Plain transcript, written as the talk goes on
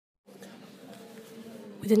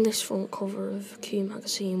Within this front cover of Q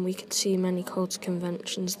magazine, we can see many codes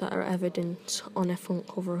conventions that are evident on a front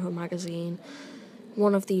cover of a magazine.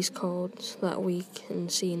 One of these codes that we can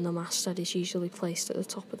see in the masthead is usually placed at the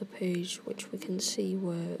top of the page, which we can see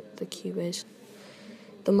where the Q is.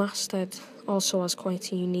 The masthead also has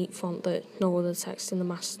quite a unique font that no other text in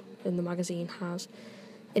the magazine has.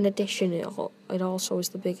 In addition, it also is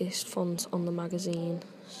the biggest font on the magazine,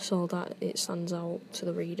 so that it stands out to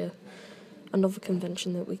the reader. Another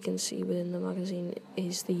convention that we can see within the magazine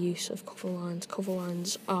is the use of cover lines. Cover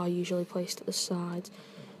lines are usually placed at the sides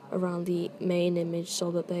around the main image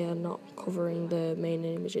so that they are not covering the main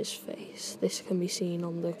image's face. This can be seen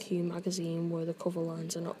on the Q magazine where the cover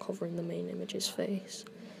lines are not covering the main image's face.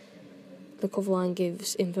 The cover line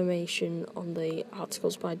gives information on the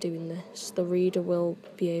articles by doing this. The reader will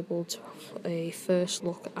be able to have a first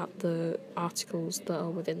look at the articles that are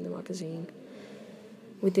within the magazine.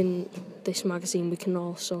 Within this magazine, we can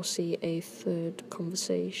also see a third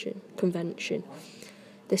convention.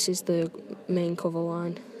 This is the main cover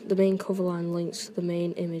line. The main cover line links to the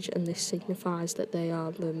main image, and this signifies that they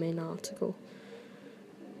are the main article.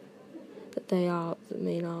 In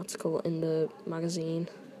the magazine.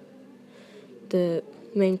 The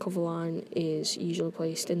main cover line is usually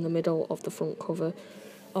placed in the middle of the front cover.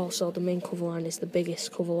 Also, the main cover line is the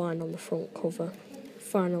biggest cover line on the front cover.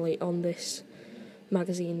 Finally, on this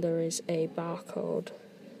magazine there is a barcode.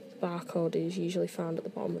 The barcode is usually found at the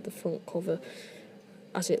bottom of the front cover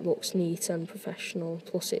as it looks neat and professional,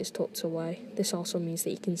 plus it is tucked away. This also means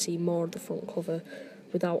that you can see more of the front cover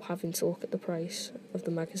without having to look at the price of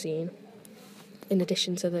the magazine. In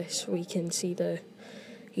addition to this, we can see the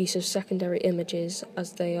use of secondary images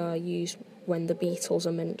as they are used when the Beatles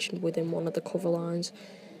are mentioned within one of the cover lines.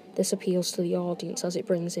 This appeals to the audience as it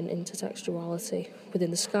brings in intertextuality.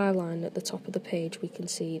 Within the skyline at the top of the page, we can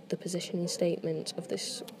see the positioning statement of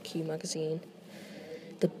this Q magazine.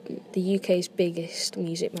 The UK's biggest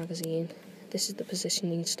music magazine. This is the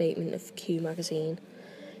positioning statement of Q magazine.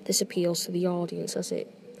 This appeals to the audience as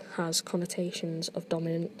it has connotations of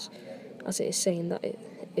dominance, as it is saying that it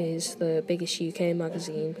is the biggest UK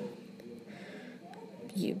magazine,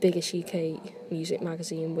 biggest UK music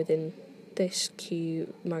magazine. Within this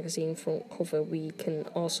Q magazine front cover, we can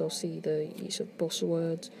also see the use of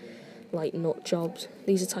buzzwords like nut jobs.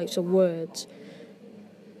 These are types of words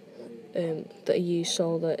that are used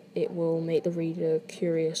so that it will make the reader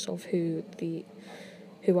curious of who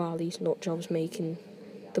are these nut jobs, making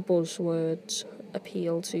the buzzwords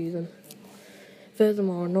appeal to them.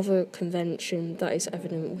 Furthermore, another convention that is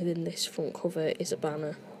evident within this front cover is a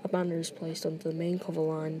banner. A banner is placed under the main cover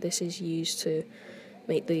line. This is used to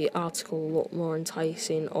make the article look more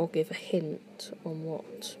enticing or give a hint on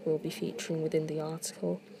what will be featuring within the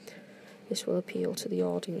article. This will appeal to the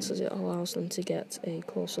audience as it allows them to get a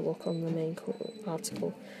closer look on the main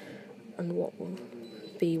article and what will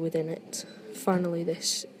be within it. Finally,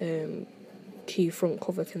 this Q front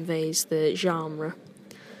cover conveys the genre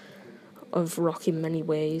of rock in many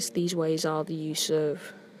ways. These ways are the use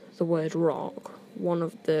of the word rock, one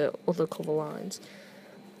of the other cover lines.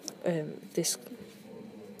 This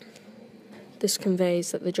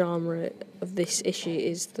conveys that the genre of this issue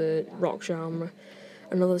is the rock genre.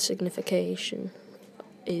 Another signification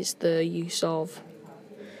is the use of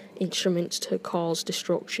instruments to cause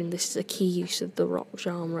destruction. This is a key use of the rock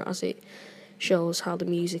genre as it shows how the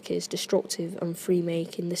music is destructive and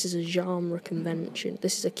free-making. This is a genre convention.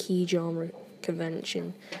 This is a key genre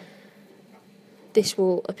convention. This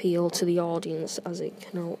will appeal to the audience as it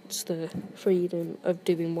connotes the freedom of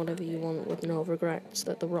doing whatever you want with no regrets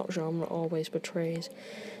that the rock genre always portrays.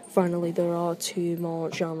 Finally, there are two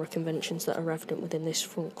more genre conventions that are evident within this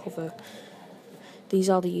front cover. These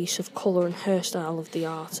are the use of colour and hairstyle of the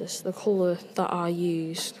artist. The colour that are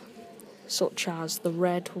used, such as the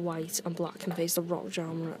red, white and black, conveys the rock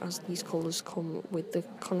genre, as these colours come with the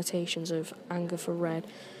connotations of anger for red,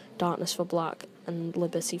 darkness for black and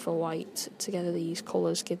liberty for white. Together these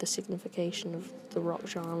colours give the signification of the rock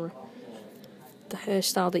genre. The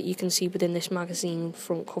hairstyle that you can see within this magazine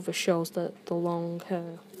front cover shows that the long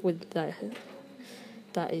hair with that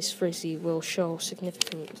is frizzy will show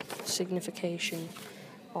signification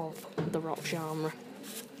of the rock genre.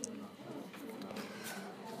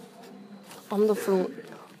 On the front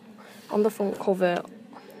cover,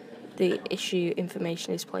 the issue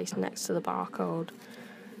information is placed next to the barcode,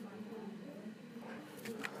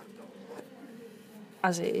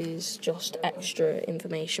 as it is just extra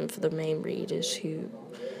information for the main readers who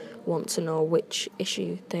want to know which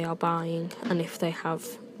issue they are buying and if they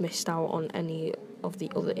have missed out on any of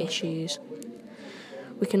the other issues.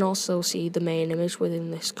 We can also see the main image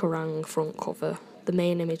within this Kerrang front cover. The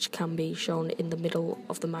main image can be shown in the middle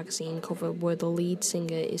of the magazine cover where the lead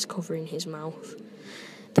singer is covering his mouth.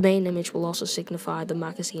 The main image will also signify the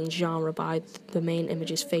magazine's genre by the main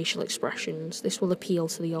image's facial expressions. This will appeal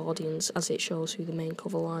to the audience as it shows who the main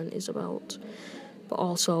cover line is about, but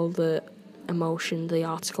also the emotion the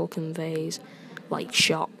article conveys, like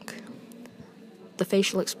shock. The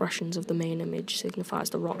facial expressions of the main image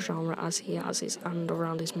signifies the rock genre as he has his hand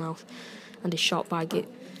around his mouth and is shocked by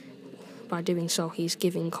doing so. He's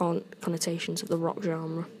giving connotations of the rock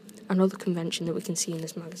genre. Another convention that we can see in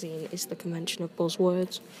this magazine is the convention of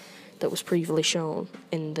buzzwords that was previously shown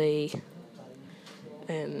in the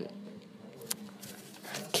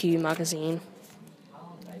Q magazine.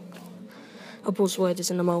 A buzzword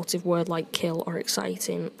is an emotive word like kill or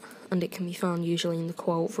exciting, and it can be found usually in the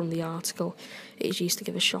quote from the article. It is used to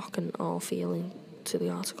give a shock and awe feeling to the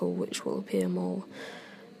article, which will appear more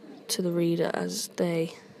to the reader as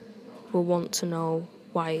they will want to know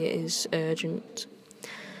why it is urgent.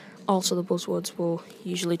 Also, the buzzwords will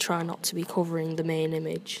usually try not to be covering the main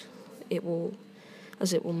image. It will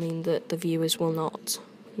mean that the viewers will not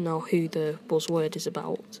know who the buzzword is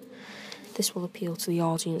about. This will appeal to the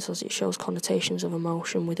audience as it shows connotations of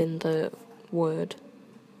emotion within the word.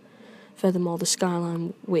 Furthermore, the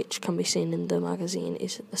skyline, which can be seen in the magazine,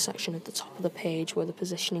 is a section at the top of the page where the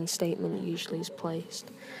positioning statement usually is placed.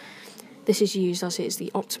 This is used as it is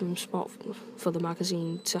the optimum spot for the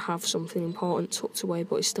magazine to have something important tucked away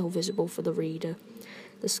but is still visible for the reader.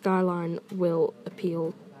 The skyline will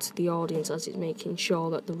appeal to the audience as it's making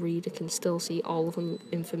sure that the reader can still see all of the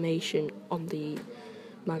information on the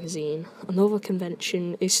magazine. Another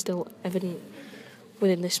convention is still evident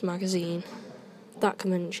within this magazine. That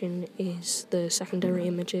convention is the secondary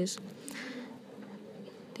images.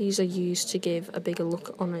 These are used to give a bigger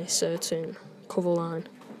look on a certain cover line.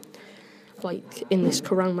 Like in this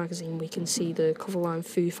Kerrang magazine, we can see the cover line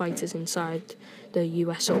Foo Fighters inside the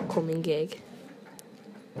US upcoming gig.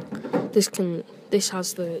 This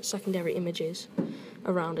has the secondary images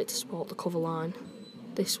around it to support the cover line.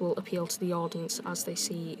 This will appeal to the audience as they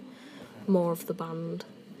see more of the band.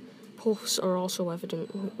 Puffs are also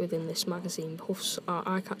evident within this magazine. Puffs are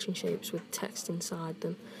eye-catching shapes with text inside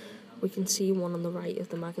them. We can see one on the right of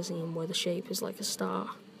the magazine where the shape is like a star.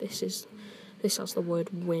 This has the word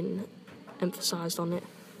win emphasised on it,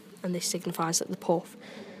 and this signifies that the puff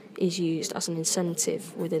is used as an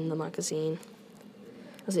incentive within the magazine,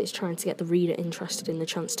 as it's trying to get the reader interested in the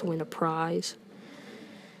chance to win a prize.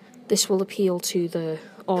 This will appeal to the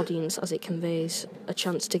audience as it conveys a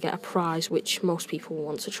chance to get a prize which most people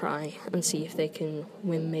want to try and see if they can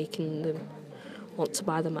win, making them want to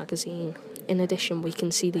buy the magazine. In addition, we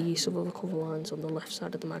can see the use of other cover lines on the left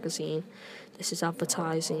side of the magazine. This is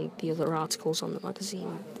advertising the other articles on the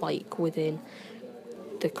magazine, like within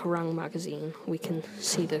the Kerrang magazine. We can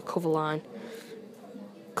see the cover line,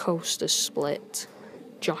 Coasters Split,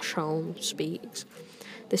 Josh Holmes speaks.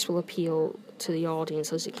 This will appeal to the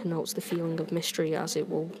audience as it connotes the feeling of mystery, as you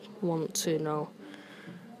will want to know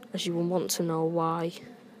why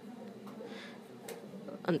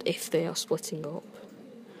and if they are splitting up,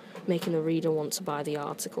 making the reader want to buy the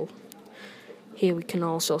article. Here we can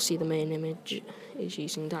also see the main image is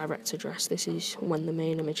using direct address. This is when the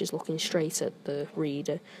main image is looking straight at the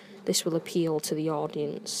reader. This will appeal to the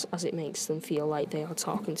audience as it makes them feel like they are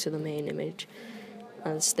talking to the main image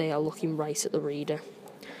as they are looking right at the reader.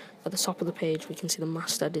 At the top of the page we can see the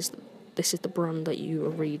masthead. This is the brand that you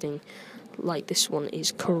are reading, like this one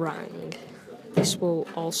is Kerrang. This will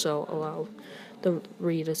also allow the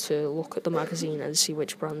reader to look at the magazine and see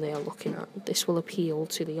which brand they are looking at. This will appeal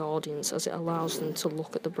to the audience as it allows them to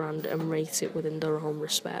look at the brand and rate it within their own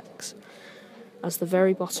respects. At the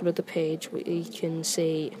very bottom of the page we can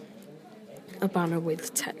see a banner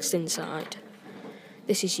with text inside.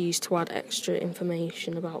 This is used to add extra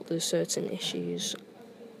information about the certain issues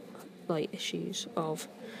of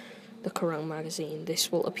the Kerrang magazine.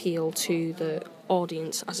 This will appeal to the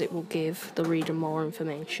audience as it will give the reader more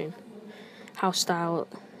information. House style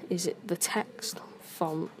is it the text,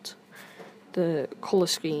 font, the colour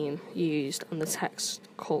scheme used, and the text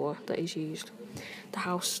colour that is used. The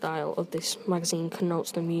house style of this magazine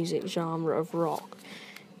connotes the music genre of rock.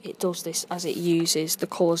 It does this as it uses the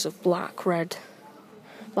colours of black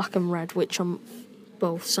and red, which are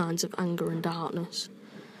both signs of anger and darkness,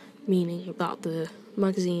 meaning that the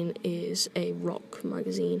magazine is a rock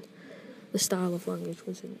magazine. The style of language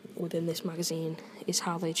within this magazine is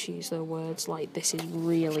how they choose their words, like this is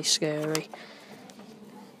really scary.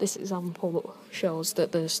 This example shows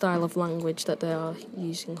that the style of language that they are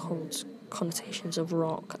using holds connotations of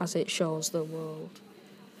rock as it shows the world.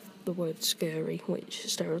 the word scurry, which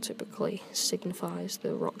stereotypically signifies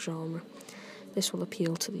the rock genre. This will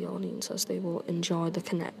appeal to the audience as they will enjoy the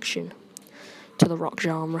connection to the rock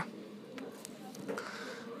genre.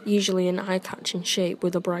 Usually an eye-catching shape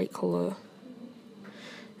with a bright colour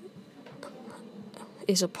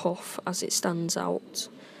is a puff, as it stands out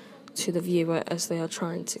to the viewer as they are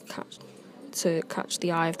trying to catch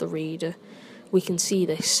the eye of the reader. We can see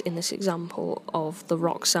this in this example of the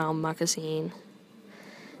Rock Sound magazine.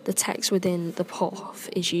 The text within the puff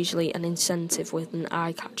is usually an incentive with an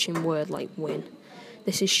eye-catching word like win.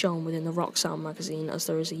 This is shown within the Rock Sound magazine as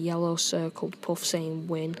there is a yellow circled puff saying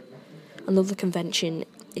win. Another convention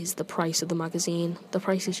is the price of the magazine. The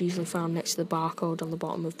price is usually found next to the barcode on the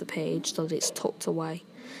bottom of the page so that it's tucked away.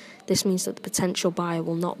 This means that the potential buyer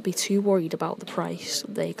will not be too worried about the price.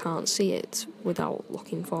 They can't see it without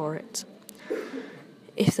looking for it.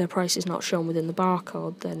 If their price is not shown within the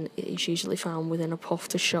barcode, then it is usually found within a puff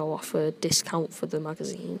to show off a discount for the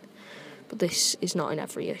magazine. But this is not in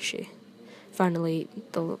every issue. Finally,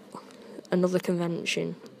 another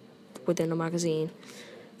convention within a magazine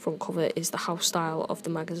front cover is the house style of the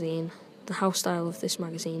magazine. The house style of this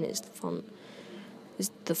magazine is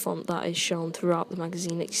the font that is shown throughout the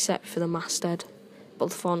magazine except for the masthead, but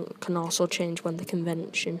the font can also change when the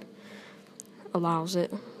convention allows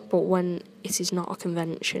it. But when it is not a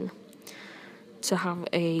convention to have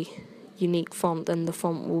a unique font, then the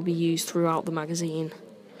font will be used throughout the magazine.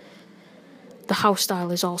 The house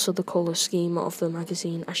style is also the colour scheme of the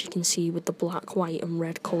magazine, as you can see with the black, white and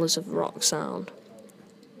red colours of Rock Sound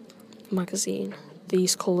magazine.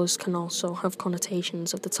 These colours can also have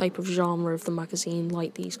connotations of the type of genre of the magazine,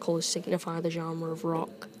 like these colours signify the genre of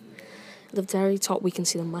rock. At the very top we can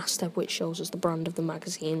see the masthead, which shows us the brand of the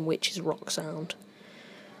magazine, which is Rock Sound.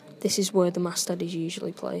 This is where the masthead is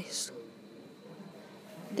usually placed.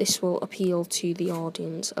 This will appeal to the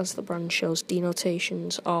audience as the brand shows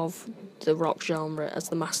denotations of the rock genre, as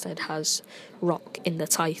the masthead has rock in the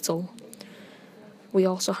title. We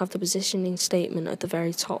also have the positioning statement at the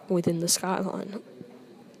very top within the skyline.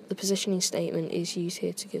 The positioning statement is used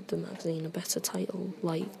here to give the magazine a better title,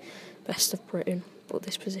 like Best of Britain, but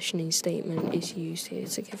this positioning statement is used here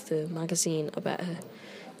to give the magazine a better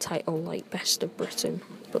title, like Best of Britain,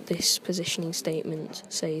 but this positioning statement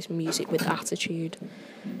says music with attitude.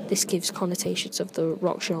 This gives connotations of the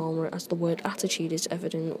rock genre as the word attitude is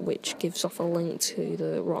evident, which gives off a link to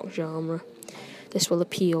the rock genre. This will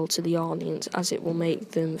appeal to the audience as it will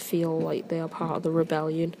make them feel like they are part of the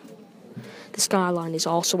rebellion. The skyline is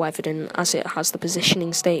also evident as it has the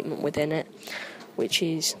positioning statement within it, which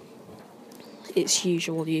is its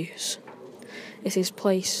usual use. It is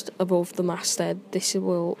placed above the masthead. This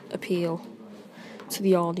will appeal to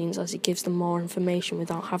the audience as it gives them more information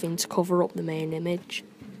without having to cover up the main image.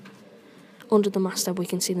 Under the masthead we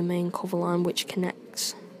can see the main cover line, which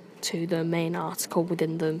connects to the main article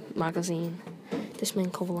within the magazine. This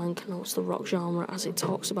main cover line connotes the rock genre as it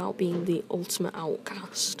talks about being the ultimate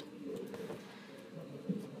outcast.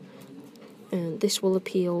 And this will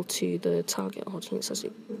appeal to the target audience as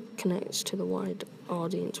it connects to the wide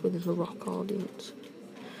audience within the rock audience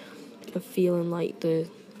of feeling like the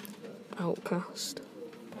outcast.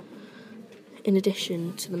 In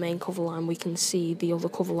addition to the main cover line, we can see the other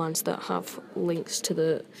cover lines that have links to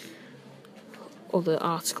the other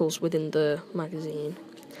articles within the magazine.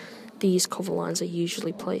 These cover lines are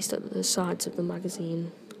usually placed at the sides of the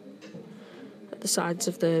magazine, at the sides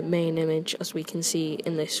of the main image, as we can see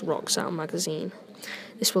in this Rock Sound magazine.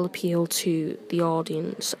 This will appeal to the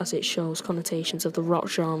audience as it shows connotations of the rock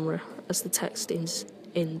genre as the text is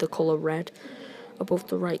in the colour red. Above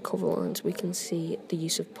the right cover lines we can see the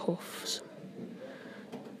use of puffs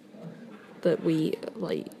that we've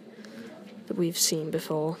seen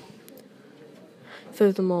before.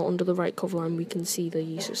 Furthermore, under the right cover line we can see the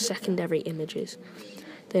use of secondary images.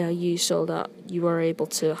 They are used so that you are able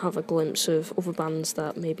to have a glimpse of other bands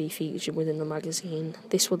that may be featured within the magazine.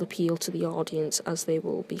 This will appeal to the audience as they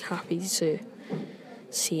will be happy to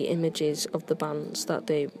see images of the bands that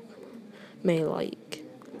they may like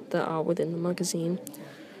that are within the magazine.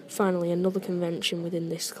 Finally, another convention within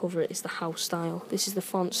this cover is the house style. This is the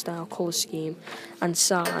font style, colour scheme and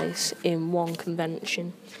size in one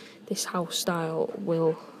convention. This house style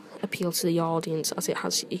will appeal to the audience as it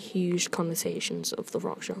has huge connotations of the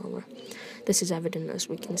rock genre. This is evident as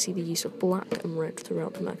we can see the use of black and red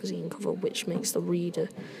throughout the magazine cover, which makes the reader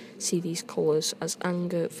see these colours as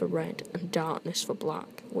anger for red and darkness for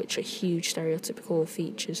black, which are huge stereotypical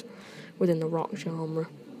features within the rock genre.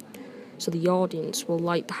 So the audience will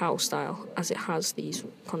like the house style as it has these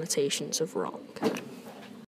connotations of rock.